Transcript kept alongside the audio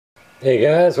Hey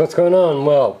guys, what's going on?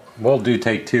 Well, we'll do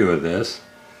take two of this.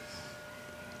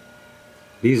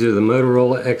 These are the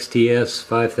Motorola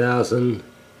XTS5000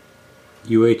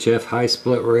 UHF high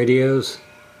split radios.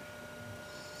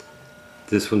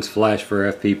 This one's flash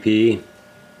for FPP.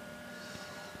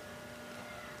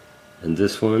 And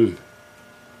this one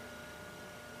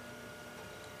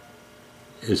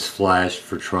is flash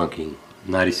for trunking,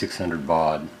 9600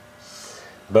 baud.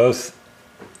 Both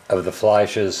of the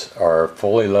flashes are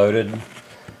fully loaded,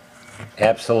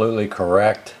 absolutely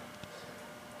correct.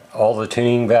 All the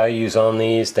tuning values on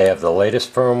these, they have the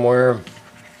latest firmware.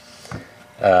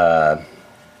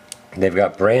 They've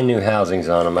got brand new housings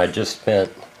on them. I just spent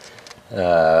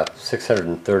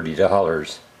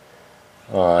 $630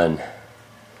 on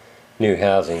new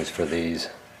housings for these.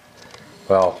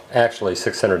 Well, actually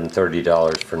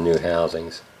 $630 for new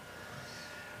housings.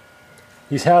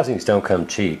 These housings don't come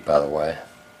cheap, by the way.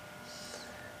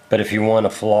 But if you want a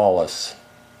flawless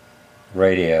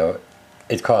radio,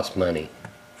 it costs money.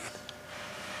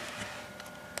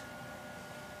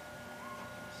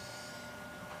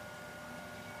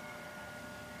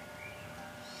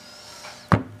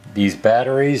 These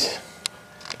batteries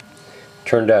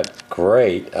turned out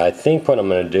great. I think what I'm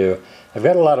going to do, I've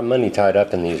got a lot of money tied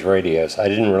up in these radios. I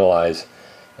didn't realize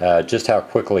just how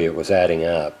quickly it was adding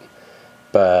up.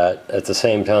 But at the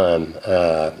same time,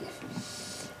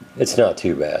 it's not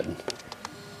too bad.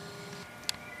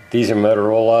 These are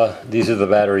Motorola. These are the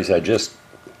batteries I just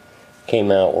came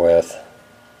out with. I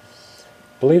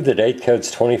believe the date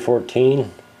code's 2014.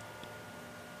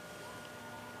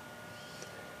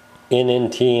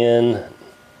 NNTN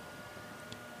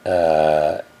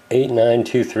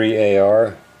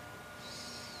 8923AR.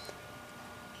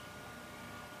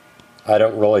 I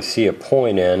don't really see a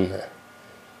point in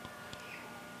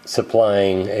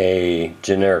supplying a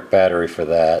generic battery for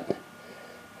that.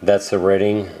 That's the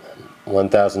rating,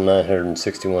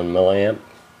 1961 milliamp.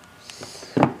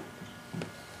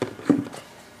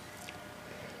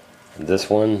 This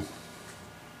one,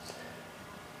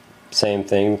 same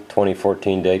thing,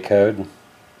 2014 date code.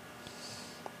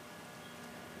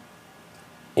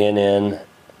 NN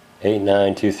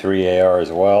 8923AR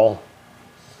as well,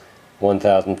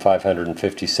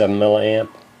 1557 milliamp.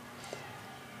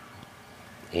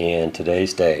 And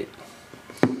today's date.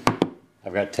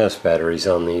 I've got test batteries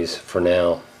on these for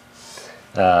now.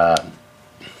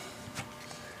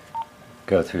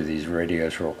 Go through these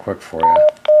radios real quick for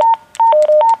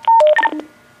you.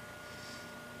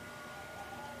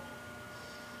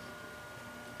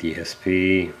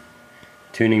 DSP.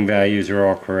 Tuning values are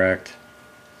all correct.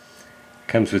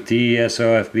 Comes with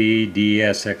DES-OFB,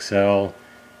 DES-XL,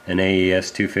 and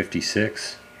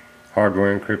AES-256.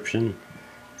 Hardware encryption.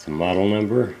 It's a model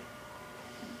number.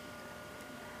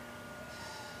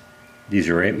 These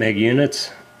are 8 meg units.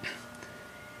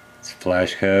 It's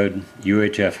flash code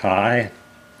UHF high.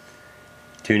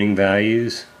 Tuning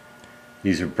values.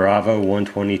 These are Bravo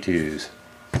 122s.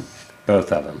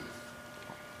 Both of them.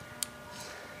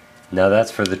 Now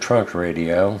that's for the trunk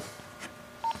radio.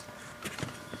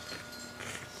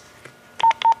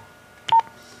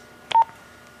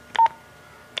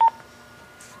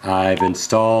 I've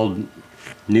installed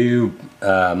new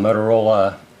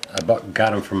Motorola,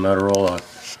 got them from Motorola.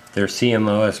 They're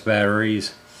CMOS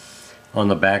batteries on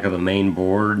the back of the main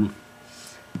board,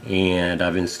 and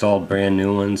I've installed brand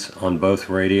new ones on both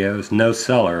radios. No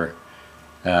seller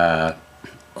on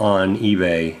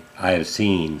eBay I have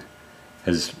seen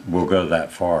will go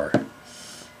that far,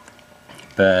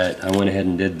 but I went ahead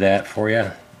and did that for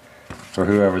you, for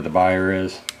whoever the buyer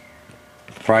is.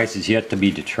 Price is yet to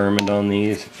be determined on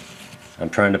these. I'm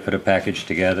trying to put a package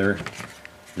together.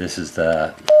 This is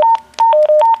the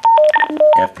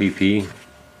FPP.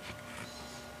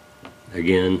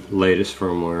 Again, latest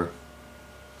firmware.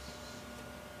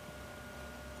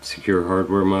 Secure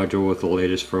hardware module with the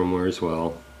latest firmware as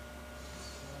well.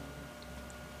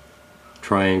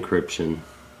 Tri-Encryption.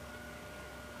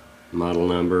 Model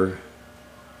number.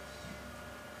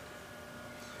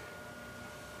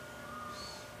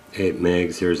 8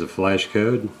 megs, here's a flash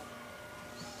code.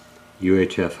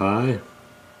 UHF high.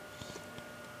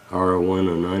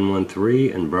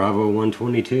 R010913 and Bravo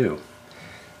 122.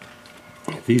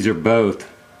 These are both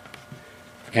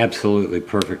absolutely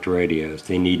perfect radios.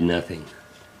 They need nothing.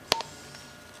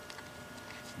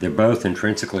 They're both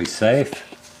intrinsically safe.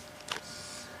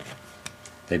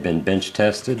 They've been bench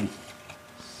tested.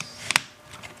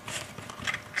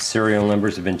 Serial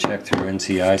numbers have been checked through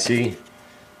NCIC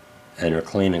and are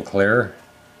clean and clear.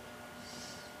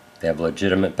 They have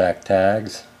legitimate back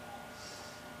tags.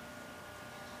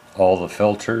 All the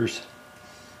filters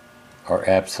are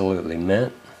absolutely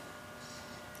mint.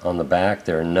 on the back.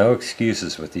 There are no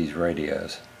excuses with these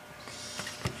radios.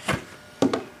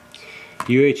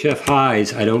 UHF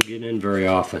highs I don't get in very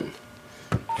often,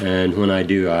 and when I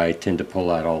do I tend to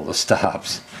pull out all the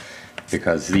stops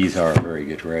because these are very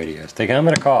good radios. They come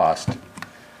at a cost,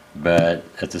 but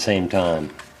at the same time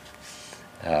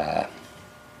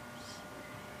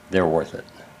they're worth it.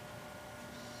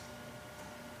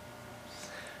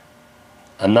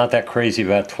 I'm not that crazy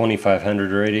about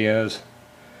 2500 radios.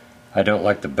 I don't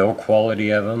like the build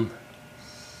quality of them,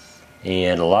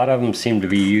 and a lot of them seem to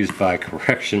be used by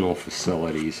correctional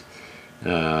facilities,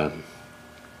 and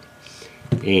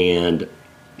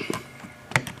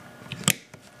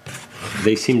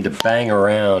they seem to bang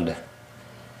around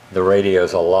the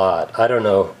radios a lot. I don't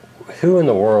know who in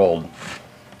the world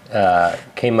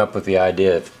came up with the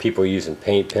idea of people using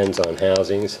paint pens on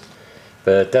housings,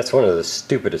 but that's one of the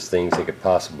stupidest things they could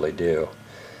possibly do.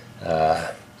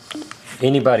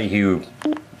 Anybody who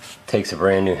takes a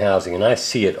brand new housing, and I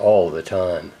see it all the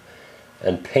time,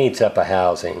 and paints up a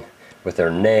housing with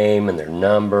their name and their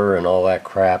number and all that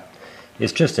crap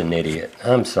is just an idiot.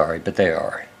 I'm sorry, but they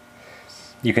are.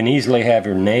 You can easily have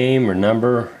your name or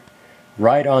number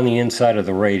right on the inside of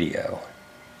the radio,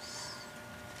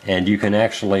 and you can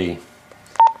actually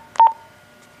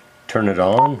turn it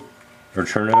on or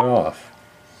turn it off.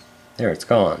 There, it's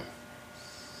gone.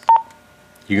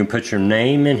 You can put your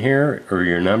name in here or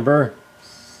your number,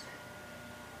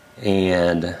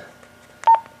 and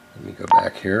let me go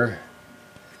back here.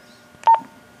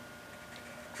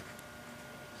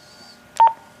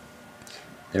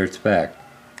 There, it's back,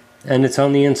 and it's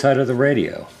on the inside of the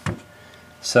radio.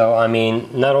 So I mean,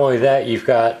 not only that, you've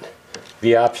got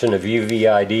the option of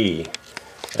UVID,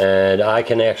 and I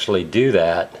can actually do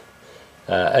that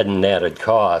at an added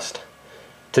cost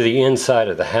to the inside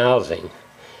of the housing.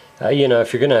 You know,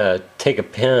 if you're gonna take a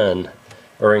pen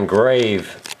or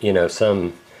engrave, you know,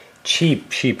 some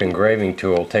cheap engraving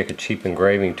tool, take a cheap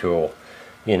engraving tool,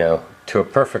 you know, to a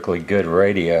perfectly good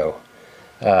radio,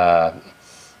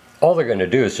 all they're gonna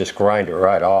do is just grind it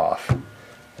right off.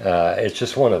 It's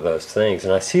just one of those things,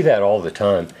 and I see that all the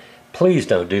time. Please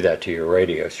don't do that to your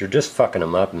radios. You're just fucking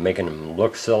them up and making them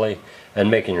look silly,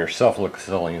 and making yourself look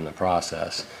silly in the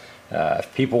process.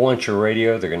 If people want your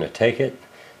radio, they're going to take it,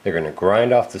 they're going to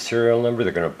grind off the serial number,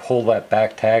 they're going to pull that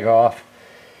back tag off,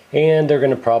 and they're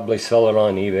going to probably sell it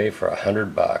on eBay for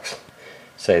 $100.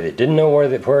 Say they didn't know where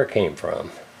it came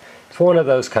from. It's one of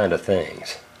those kind of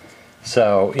things.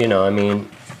 So, you know, I mean,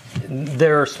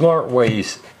 there are smart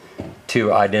ways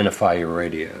to identify your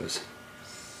radios,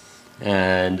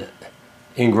 and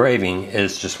engraving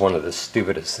is just one of the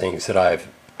stupidest things that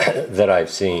I've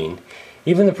seen.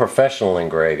 Even the professional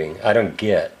engraving, I don't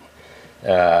get.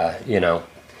 You know,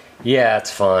 yeah,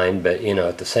 it's fine, but you know,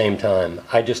 at the same time,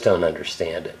 I just don't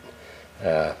understand it,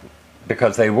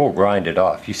 because they will grind it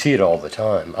off. You see it all the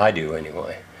time. I do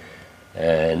anyway.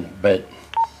 But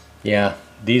yeah,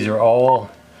 these are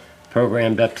all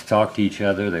programmed up to talk to each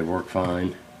other. They work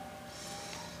fine.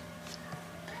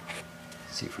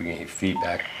 Let's see if we get any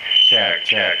feedback. Check.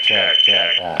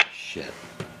 Ah, shit.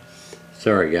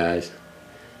 Sorry, guys.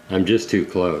 I'm just too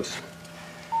close.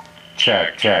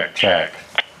 Check. Turn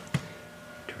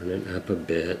it up a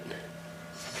bit.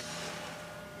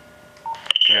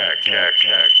 Check.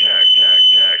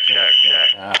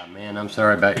 Ah, man, I'm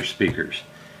sorry about your speakers.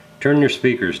 Turn your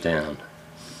speakers down.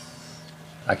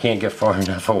 I can't get far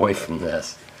enough away from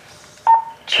this.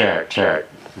 Check. Ah,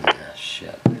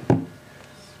 shit.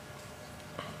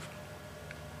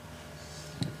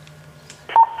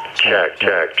 Check.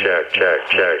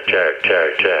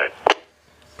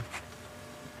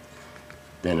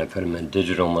 Then I put them in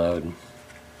digital mode.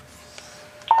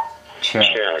 Check.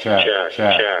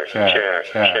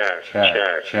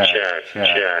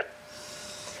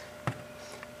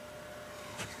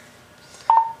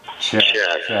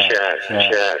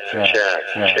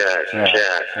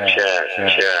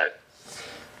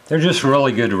 They're just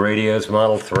really good radios,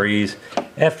 Model 3s.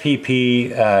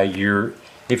 FPP,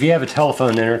 if you have a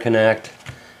telephone interconnect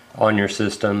on your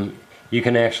system, you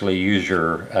can actually use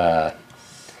your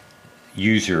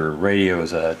radio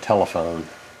as a telephone.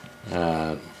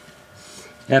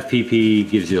 FPP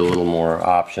gives you a little more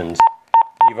options.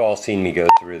 You've all seen me go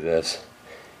through this.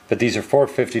 But these are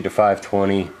 450 to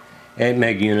 520, 8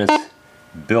 meg units,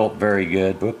 built very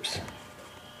good. Whoops.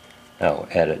 Oh,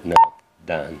 edit, no,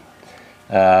 done.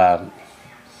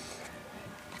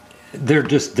 They're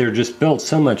just built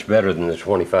so much better than the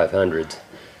 2500s.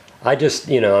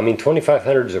 You know, I mean,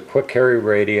 2500s are quick carry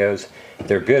radios.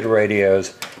 They're good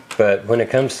radios, but when it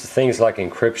comes to things like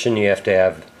encryption, you have to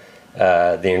have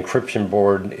the encryption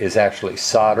board is actually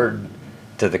soldered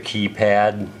to the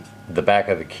keypad, the back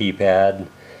of the keypad,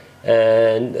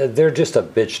 and they're just a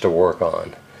bitch to work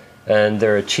on. And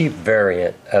they're a cheap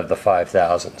variant of the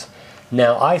 5000s.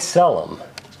 Now I sell them,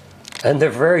 and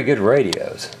they're very good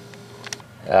radios.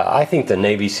 I think the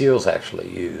Navy SEALs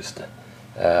actually used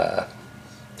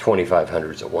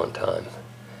 2500s at one time.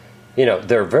 You know,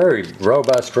 they're very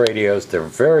robust radios. They're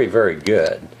very, very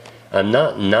good. I'm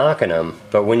not knocking them,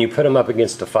 but when you put them up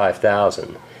against a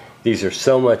 5000, these are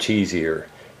so much easier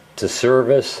to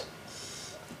service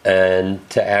and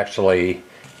to actually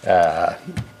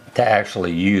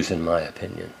use, in my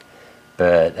opinion.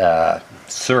 But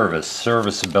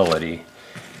serviceability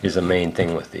is the main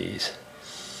thing with these.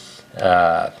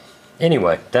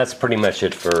 Anyway, that's pretty much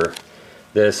it for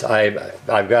this.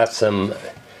 I've got some.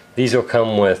 These will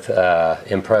come with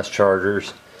Impres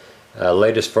Chargers.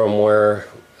 Latest firmware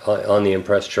on the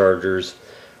Impres Chargers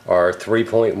are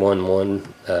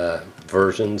 3.11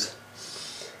 versions.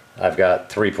 I've got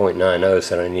 3.90,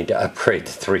 so I need to upgrade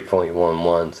to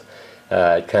 3.11s.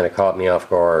 It kind of caught me off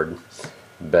guard,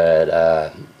 but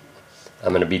I'm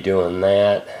going to be doing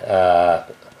that.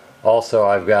 Also,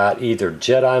 I've got either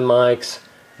Jedi mics,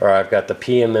 or I've got the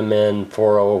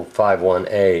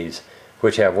PMMN4051As,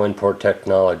 which have Windport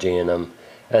Technology in them,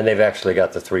 and they've actually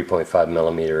got the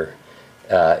 3.5mm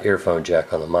earphone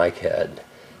jack on the mic head.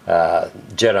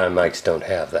 Jedi mics don't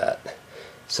have that.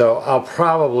 So I'll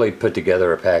probably put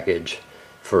together a package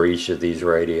for each of these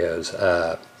radios.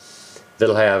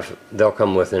 They'll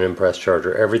come with an Impres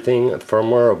Charger. Everything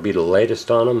firmware will be the latest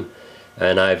on them,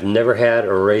 and I've never had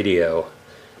a radio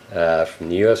from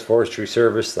the U.S. Forestry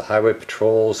Service, the highway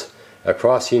patrols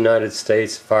across the United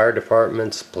States, fire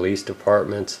departments, police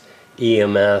departments,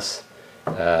 EMS,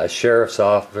 sheriff's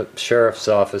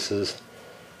offices.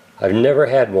 I've never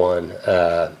had one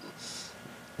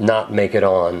not make it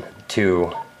on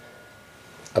to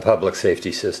a public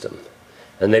safety system.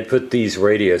 And they put these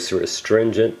radios through a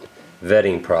stringent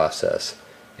vetting process.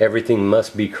 Everything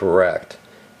must be correct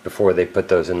before they put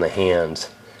those in the hands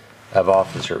of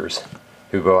officers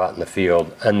who go out in the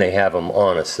field, and they have them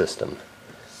on a system.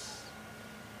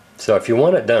 So if you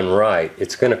want it done right,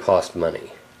 it's going to cost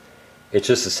money. It's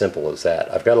just as simple as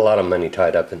that. I've got a lot of money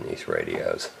tied up in these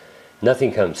radios.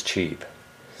 Nothing comes cheap,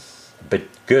 but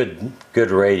good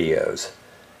radios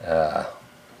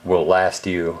will last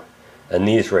you, and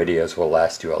these radios will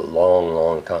last you a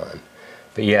long time.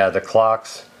 But yeah, the clock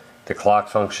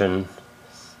function,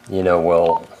 you know,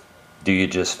 will do you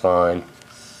just fine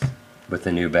with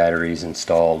the new batteries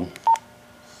installed.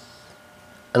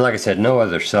 And like I said, no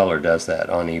other seller does that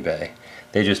on eBay.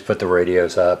 They just put the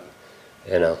radios up.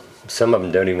 You know, some of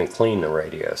them don't even clean the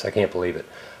radios. I can't believe it.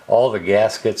 All the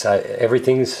gaskets,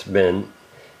 everything's been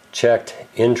checked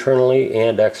internally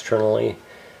and externally.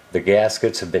 The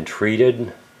gaskets have been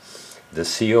treated. The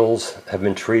seals have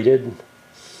been treated.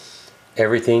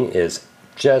 Everything is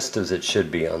just as it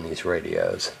should be on these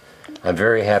radios. I'm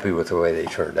very happy with the way they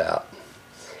turned out.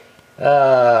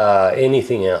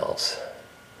 Anything else?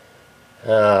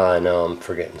 I know I'm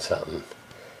forgetting something.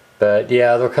 But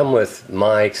yeah, they'll come with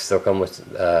mics, they'll come with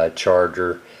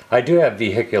charger. I do have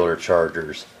vehicular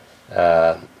chargers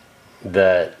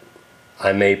that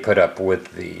I may put up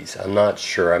with these. I'm not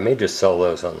sure. I may just sell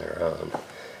those on their own.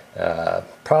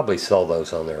 Probably sell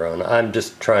those on their own. I'm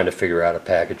just trying to figure out a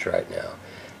package right now.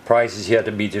 Price is yet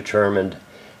to be determined,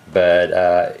 but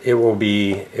it will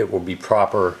be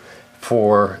proper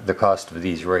for the cost of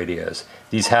these radios.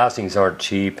 These housings aren't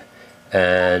cheap,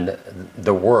 and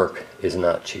the work is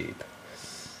not cheap,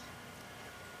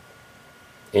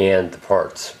 and the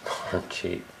parts aren't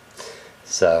cheap.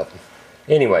 So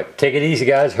anyway, take it easy,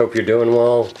 guys. Hope you're doing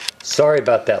well. Sorry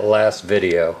about that last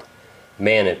video.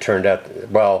 Man, it turned out,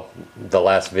 well, the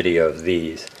last video of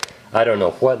these, I don't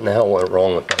know what in the hell went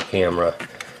wrong with my camera,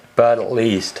 but at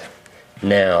least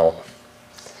now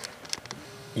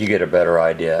you get a better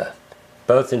idea.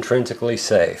 Both intrinsically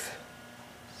safe,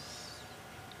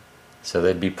 so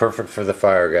they'd be perfect for the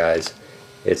fire guys.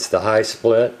 It's the high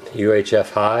split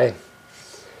UHF high,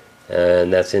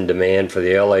 and that's in demand for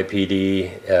the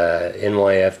LAPD,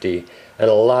 NYFD, and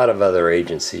a lot of other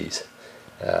agencies.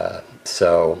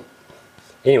 So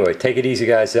anyway, take it easy,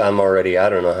 guys. I'm already, I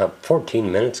don't know how, 14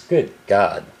 minutes? Good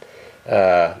God.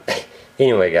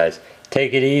 Anyway, guys,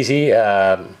 take it easy.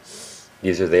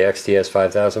 These are the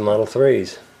XTS5000 Model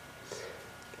 3s.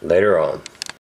 Later on.